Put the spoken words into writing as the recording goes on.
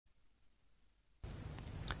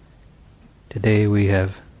Today we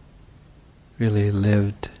have really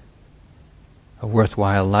lived a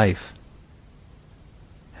worthwhile life,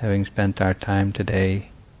 having spent our time today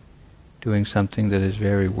doing something that is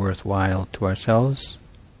very worthwhile to ourselves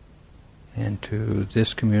and to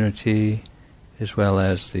this community, as well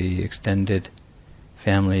as the extended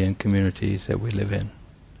family and communities that we live in,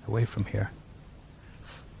 away from here.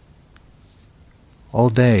 All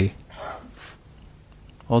day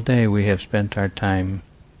we have spent our time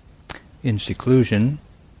in seclusion,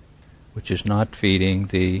 which is not feeding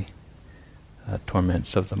the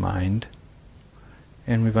torments of the mind,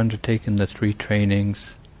 and we've undertaken the 3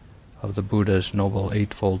 trainings of the Buddha's Noble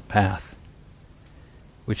Eightfold Path,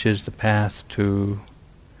 which is the path to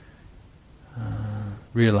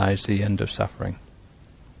realize the end of suffering.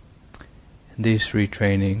 And these 3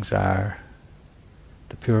 trainings are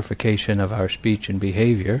the purification of our speech and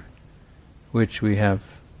behavior, which we have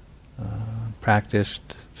practiced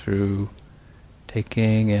through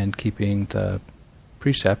taking and keeping the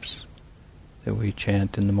precepts that we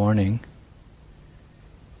chant in the morning,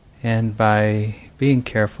 and by being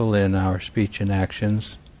careful in our speech and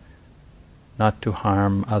actions not to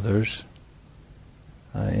harm others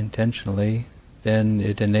intentionally, then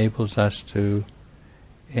it enables us to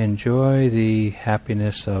enjoy the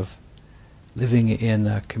happiness of living in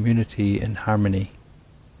a community in harmony.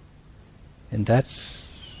 And that's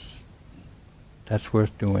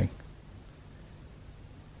worth doing.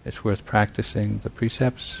 It's worth practicing the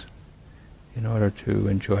precepts in order to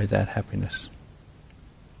enjoy that happiness.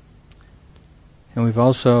 And we've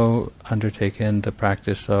also undertaken the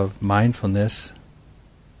practice of mindfulness,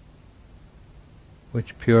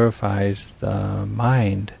 which purifies the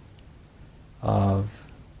mind of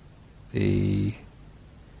the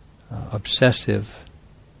obsessive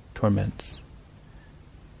torments.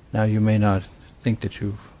 Now you may not think that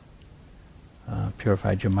you've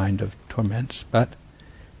purified your mind of torments, but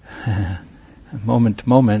moment to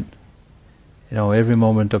moment, every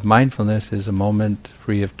moment of mindfulness is a moment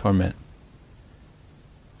free of torment.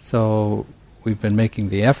 So we've been making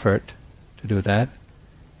the effort to do that,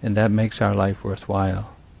 and that makes our life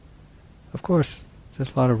worthwhile. Of course,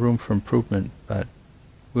 there's a lot of room for improvement, but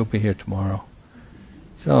we'll be here tomorrow.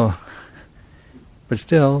 But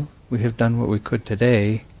still, we have done what we could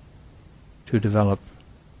today to develop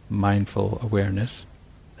mindful awareness,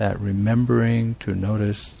 that remembering to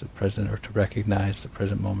notice the present or to recognize the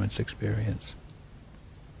present moment's experience.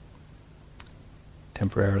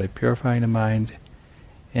 Temporarily purifying the mind,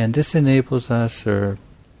 and this enables us or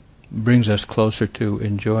brings us closer to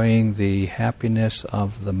enjoying the happiness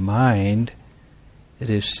of the mind that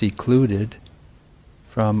is secluded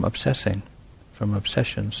from obsessing, from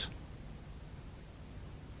obsessions.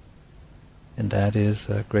 And that is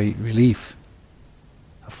a great relief,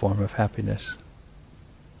 a form of happiness.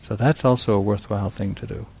 So that's also a worthwhile thing to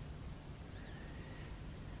do.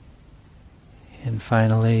 And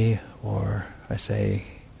finally, or I say,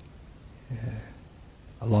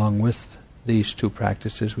 along with these 2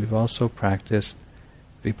 practices, we've also practiced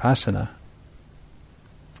vipassana,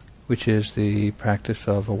 which is the practice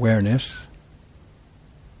of awareness,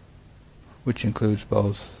 which includes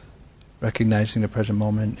both recognizing the present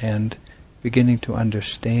moment and beginning to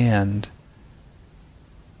understand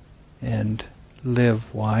and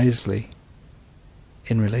live wisely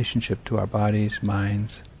in relationship to our bodies,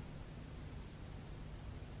 minds.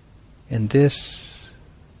 And this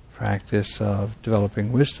practice of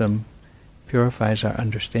developing wisdom purifies our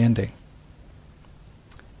understanding.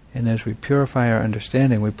 And as we purify our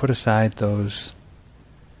understanding, we put aside those,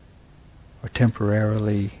 or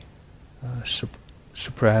temporarily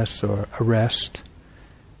suppress or arrest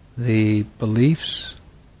the beliefs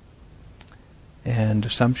and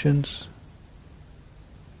assumptions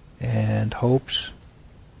and hopes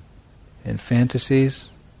and fantasies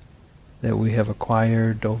that we have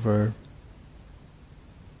acquired over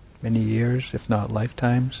many years, if not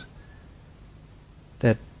lifetimes,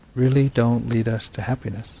 that really don't lead us to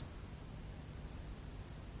happiness.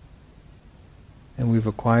 And we've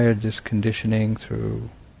acquired this conditioning through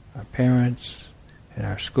our parents and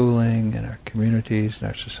our schooling and our communities and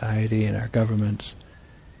our society and our governments,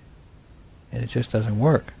 and it just doesn't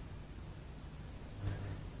work.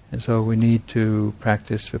 And so we need to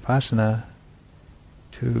practice vipassana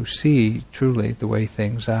to see truly the way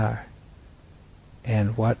things are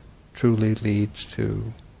and what truly leads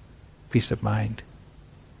to peace of mind.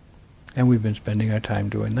 And we've been spending our time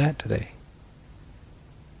doing that today.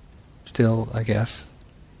 Still, I guess,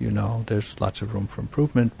 there's lots of room for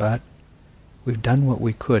improvement, but we've done what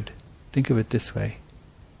we could. Think of it this way.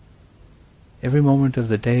 Every moment of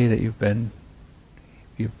the day that you've been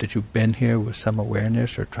that you've been here with some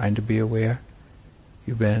awareness or trying to be aware.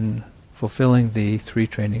 You've been fulfilling the 3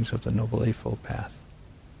 trainings of the Noble Eightfold Path.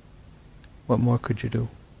 What more could you do?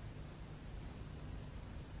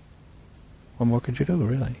 What more could you do,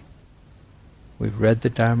 really? We've read the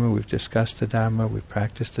Dharma, we've discussed the Dharma, we've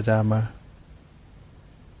practiced the Dharma.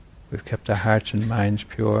 We've kept our hearts and minds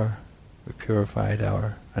pure. We've purified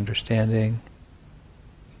our understanding.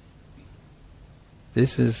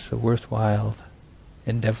 This is a worthwhile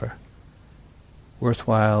endeavor,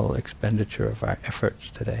 worthwhile expenditure of our efforts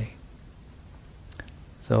today.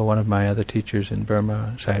 So one of my other teachers in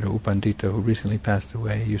Burma, Sayadaw U Pandita, who recently passed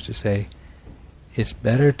away, used to say, it's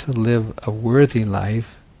better to live a worthy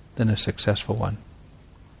life than a successful one.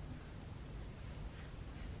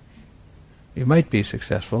 You might be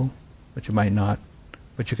successful, but you might not.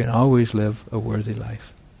 But you can always live a worthy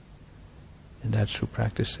life. And that's through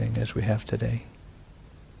practicing as we have today.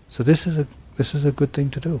 So this is a good thing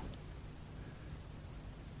to do.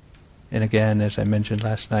 And again, as I mentioned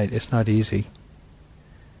last night, it's not easy.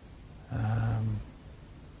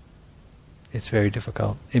 It's very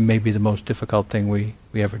difficult. It may be the most difficult thing we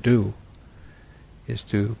ever do, is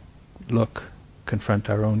to confront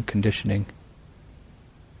our own conditioning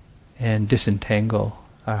and disentangle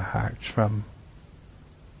our hearts from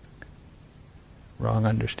wrong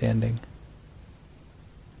understanding,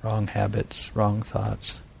 wrong habits, wrong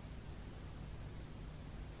thoughts.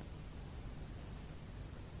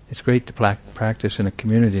 It's great to practice in a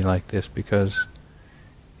community like this, because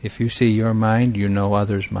if you see your mind, you know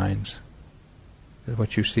others' minds.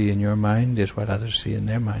 What you see in your mind is what others see in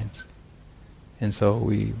their minds. And so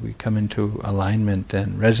we come into alignment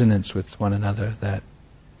and resonance with one another that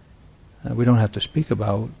we don't have to speak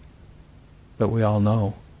about, but we all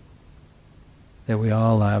know that we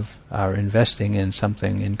all are investing in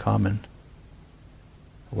something in common.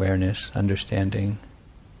 Awareness, understanding,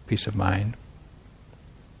 peace of mind.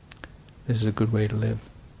 This is a good way to live.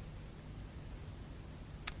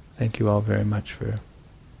 Thank you all very much for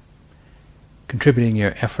contributing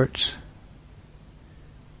your efforts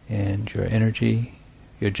and your energy,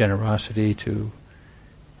 your generosity to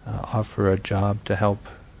offer a job to help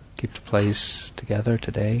keep the place together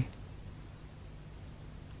today.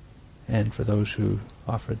 And for those who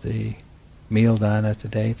offered the meal dana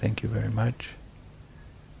today, thank you very much.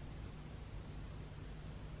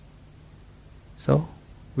 So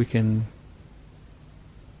we can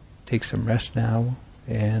take some rest now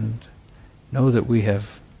and know that we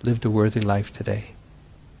have lived a worthy life today.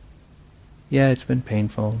 Yeah, it's been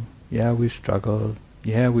painful. Yeah, we've struggled.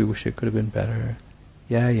 Yeah, we wish it could have been better.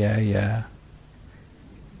 Yeah.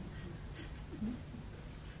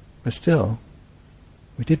 But still,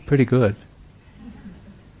 we did pretty good.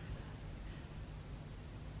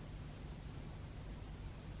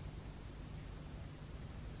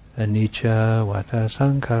 Anicca vata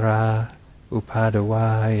sankhara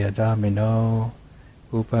upadavaya dhamino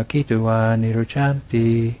upakitva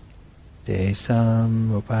niruchanti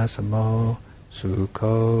desam upasamo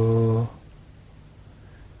sukho.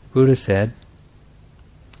 Buddha said,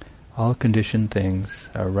 all conditioned things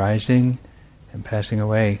are rising and passing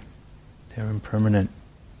away. They're impermanent.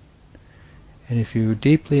 And if you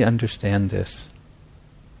deeply understand this,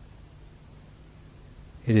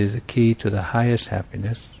 it is the key to the highest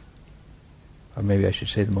happiness, or maybe I should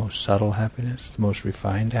say the most subtle happiness, the most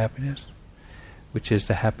refined happiness, which is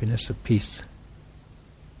the happiness of peace.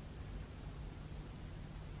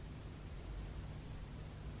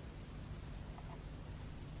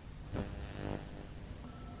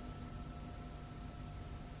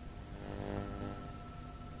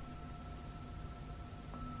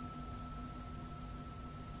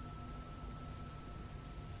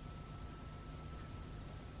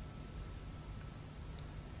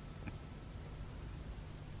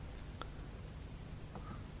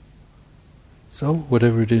 So,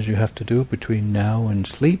 whatever it is you have to do between now and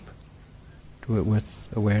sleep, do it with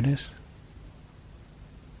awareness.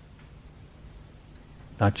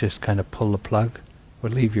 Not just kind of pull the plug or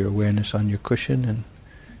leave your awareness on your cushion and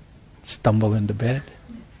stumble into bed.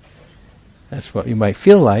 That's what you might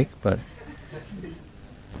feel like, but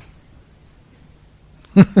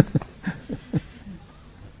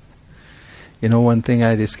you know, one thing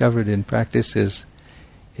I discovered in practice is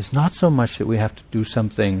not so much that we have to do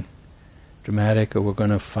something dramatic or we're going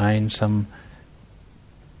to find some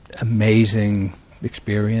amazing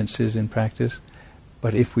experiences in practice,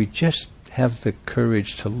 but if we just have the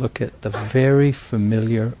courage to look at the very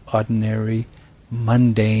familiar, ordinary,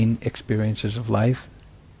 mundane experiences of life,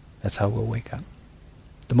 that's how we'll wake up.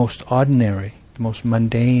 The most ordinary, the most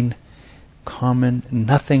mundane, common,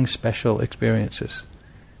 nothing special experiences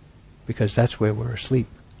because that's where we're asleep.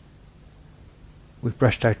 We've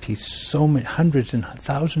brushed our teeth so many, hundreds and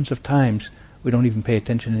thousands of times, we don't even pay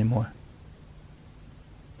attention anymore.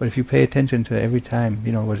 But if you pay attention to every time,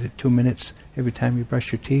 2 minutes every time you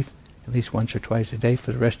brush your teeth, at least once or twice a day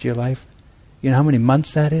for the rest of your life, you know how many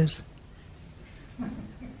months that is?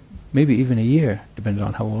 Maybe even a year, depends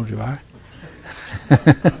on how old you are.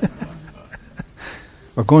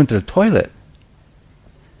 Or going to the toilet.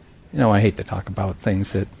 I hate to talk about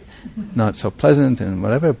things that not so pleasant and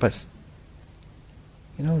whatever, but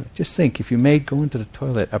just think, if you made going to the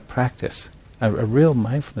toilet a practice, a real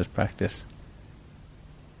mindfulness practice,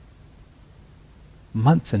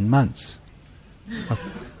 months and months.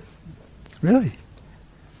 Really.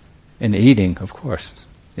 And eating, of course,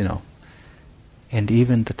 And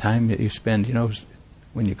even the time that you spend,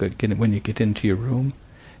 when you get into your room,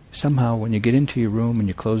 somehow when you get into your room and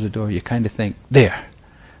you close the door, you kind of think, there,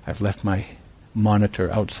 I've left my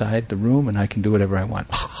monitor outside the room and I can do whatever I want.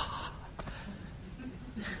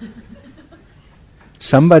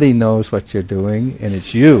 Somebody knows what you're doing, and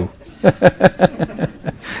it's you.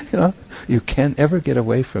 You can't ever get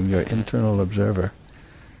away from your internal observer.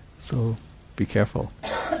 So be careful.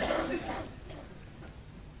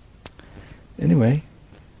 Anyway,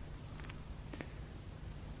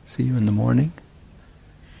 see you in the morning,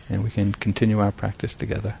 and we can continue our practice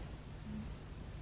together.